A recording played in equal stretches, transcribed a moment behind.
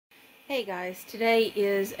Hey guys, today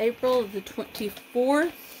is April the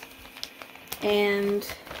 24th, and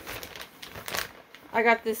I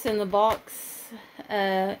got this in the box,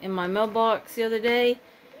 in my mailbox the other day.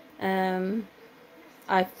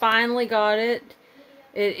 I finally got it.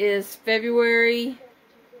 It is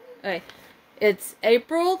it's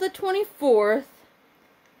April the 24th.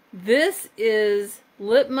 This is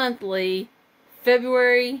Lip Monthly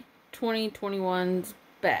February 2021's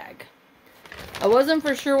bag. I wasn't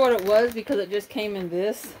for sure what it was because it just came in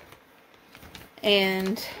this.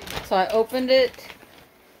 And so I opened it,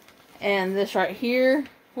 and this right here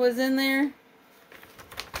was in there.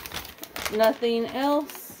 Nothing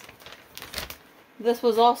else. This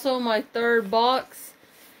was also my third box,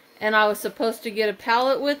 and I was supposed to get a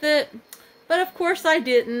palette with it, but of course I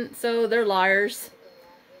didn't, so they're liars.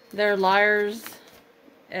 They're liars,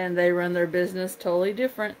 and they run their business totally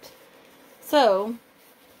different. So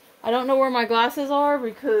I don't know where my glasses are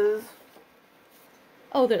because,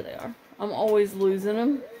 oh, there they are. I'm always losing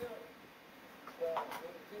them.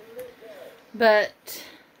 But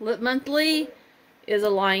Lip Monthly is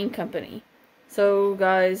a lying company. So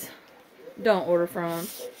guys, don't order from them.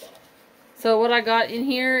 So what I got in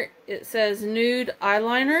here, it says nude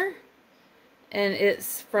eyeliner, and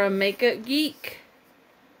it's from Makeup Geek.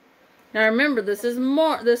 Now remember, this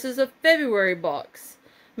is a February box.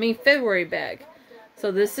 February bag.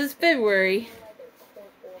 So this is February.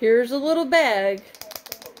 Here's a little bag.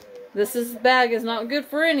 This bag is not good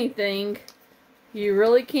for anything. You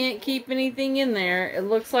really can't keep anything in there. It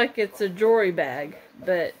looks like it's a jewelry bag,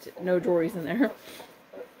 but no jewelry's in there.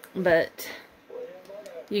 But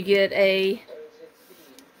you get a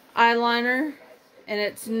eyeliner, and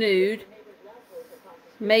it's nude.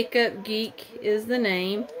 Makeup Geek is the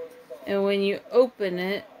name. And when you open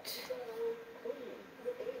it,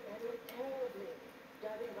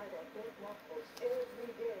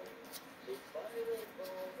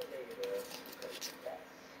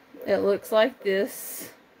 it looks like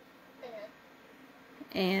this,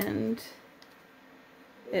 and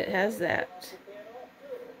it has that.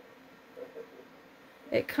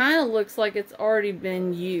 It kind of looks like it's already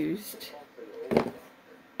been used.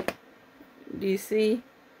 Do you see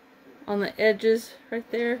on the edges right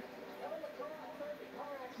there?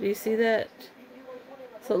 Do you see that?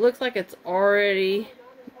 So it looks like it's already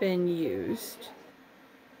been used.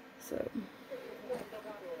 So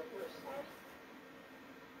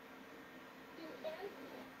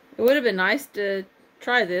it would have been nice to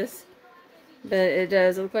try this, but it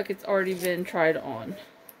does look like it's already been tried on,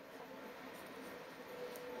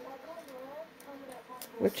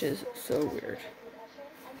 which is so weird.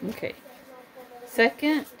 Okay.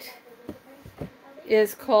 Second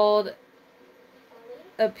is called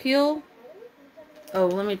Appeal. Oh,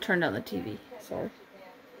 let me turn down the TV. Sorry.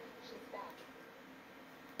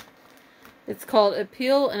 It's called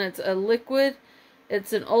Appeal, and it's a liquid.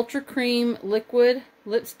 It's an ultra cream liquid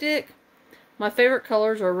lipstick. My favorite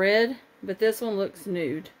colors are red, but this one looks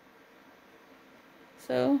nude.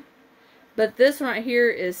 So, but this one right here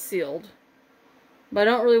is sealed. But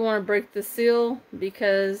I don't really want to break the seal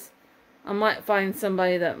because I might find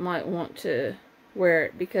somebody that might want to wear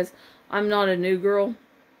it, because I'm not a new girl,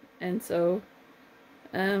 and so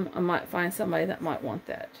I might find somebody that might want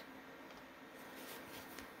that.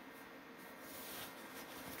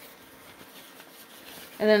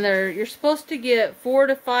 And then you're supposed to get 4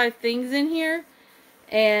 to 5 things in here.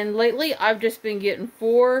 And lately I've just been getting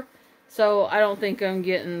 4. So I don't think I'm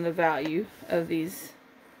getting the value of this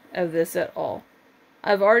at all.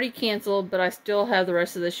 I've already canceled, but I still have the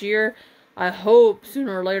rest of this year. I hope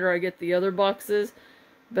sooner or later I get the other boxes.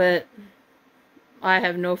 But I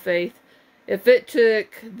have no faith. If it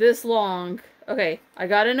took this long. Okay, I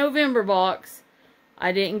got a November box.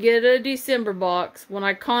 I didn't get a December box when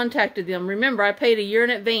I contacted them. Remember, I paid a year in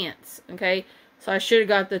advance, okay? So I should have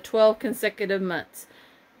got the 12 consecutive months.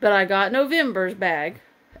 But I got November's bag,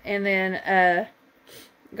 and then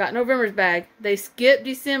got November's bag. They skipped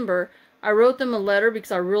December. I wrote them a letter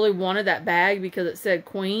because I really wanted that bag because it said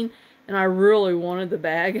Queen, and I really wanted the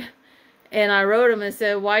bag. And I wrote them and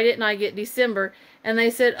said, why didn't I get December? And they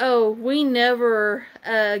said, oh, we never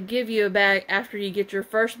give you a bag after you get your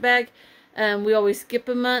first bag. We always skip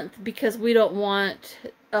a month because we don't want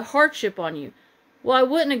a hardship on you. Well, I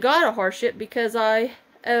wouldn't have got a hardship because I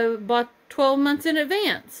bought 12 months in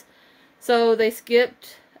advance. So they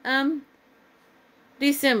skipped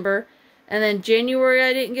December, and then January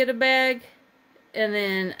I didn't get a bag, and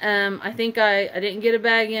then I think I didn't get a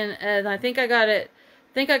bag in, and I think I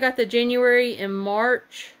got the January in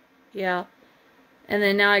March, yeah, and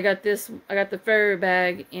then now I got the February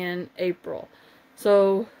bag in April.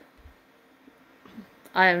 So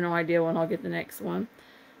I have no idea when I'll get the next one.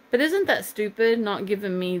 But isn't that stupid, not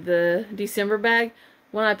giving me the December bag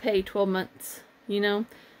when I pay 12 months, you know?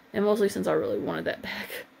 And mostly since I really wanted that bag.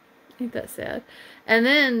 Ain't that sad? And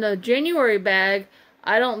then the January bag,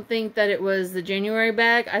 I don't think that it was the January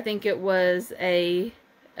bag. I think it was a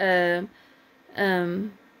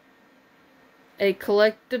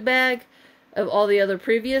collective bag of all the other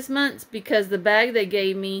previous months, because the bag they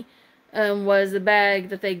gave me was the bag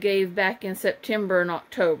that they gave back in September and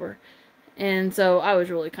October. And so I was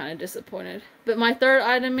really kind of disappointed. But my third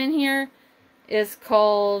item in here is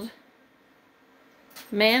called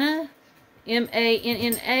Manna,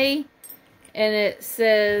 M-A-N-N-A, and it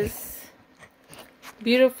says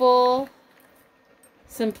Beautiful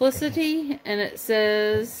Simplicity, and it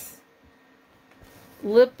says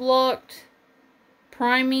Lip Locked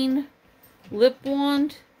Priming Lip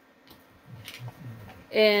Wand,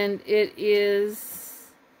 and it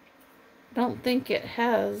is, I don't think it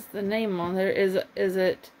has the name on there. Is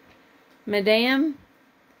it Madame?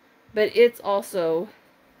 But it's also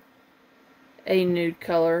a nude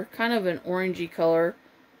color, kind of an orangey color.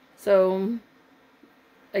 So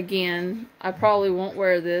again, I probably won't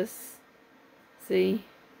wear this. See,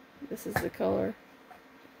 this is the color.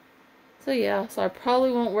 So yeah, so I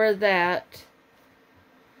probably won't wear that.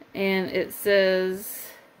 And it says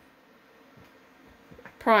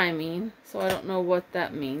priming, so I don't know what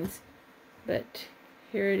that means, but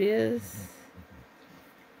here it is.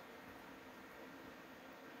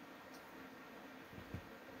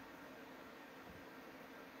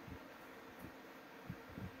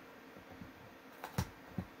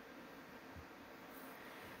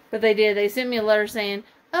 But they sent me a letter saying,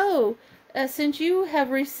 oh, since you have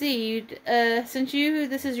received, this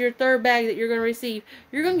is your third bag that you're going to receive,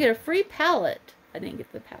 you're going to get a free palette. I didn't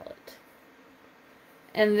get the palette.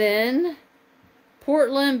 And then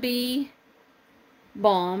Portland Bee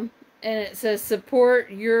Balm, and it says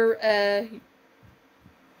support your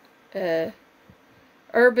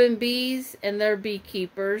urban bees and their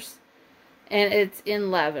beekeepers, and it's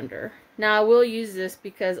in lavender. Now I will use this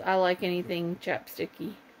because I like anything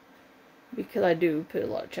chapsticky, because I do put a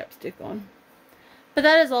lot of chapstick on. But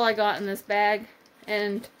that is all I got in this bag,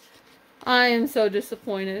 and I am so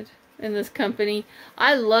disappointed in this company.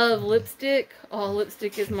 I love lipstick. Oh,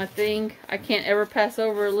 lipstick is my thing. I can't ever pass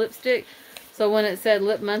over a lipstick. So when it said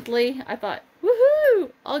lipMonthly, I thought,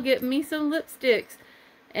 woohoo, I'll get me some lipsticks.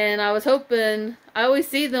 And I was hoping, I always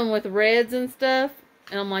see them with reds and stuff,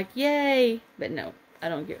 and I'm like, yay. But no, I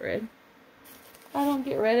don't get red. I don't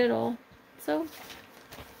get red at all. So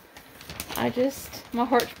my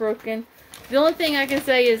heart's broken. The only thing I can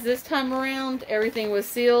say is this time around, everything was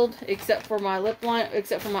sealed except for my lip line,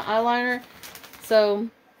 except for my eyeliner. So,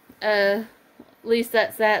 at least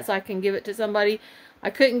that's that, so I can give it to somebody. I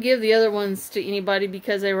couldn't give the other ones to anybody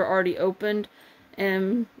because they were already opened,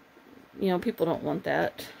 and you know, people don't want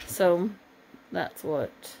that. So that's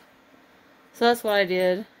what I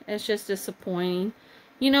did. It's just disappointing.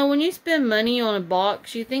 You know, when you spend money on a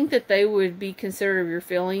box, you think that they would be considerate of your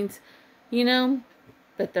feelings, you know,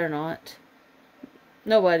 but they're not.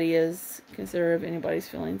 Nobody is considerate of anybody's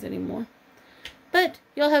feelings anymore. But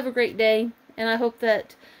y'all have a great day, and I hope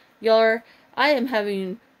that y'all are,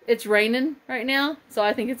 it's raining right now, so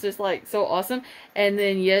I think it's just like so awesome. And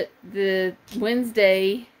then yet the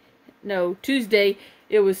Tuesday,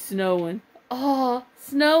 it was snowing. Oh,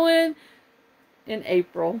 snowing in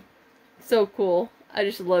April. So cool. I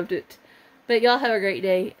just loved it. But y'all have a great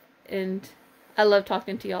day, and I love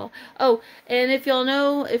talking to y'all. Oh, and if y'all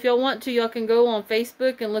want to, y'all can go on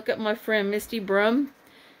Facebook and look up my friend Misty Brum.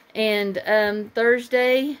 And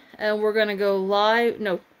Thursday, we're going to go live.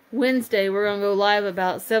 No, Wednesday, we're going to go live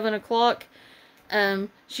about 7 o'clock.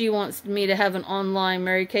 She wants me to have an online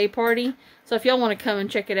Mary Kay party. So if y'all want to come and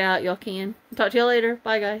check it out, y'all can. Talk to y'all later.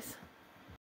 Bye, guys.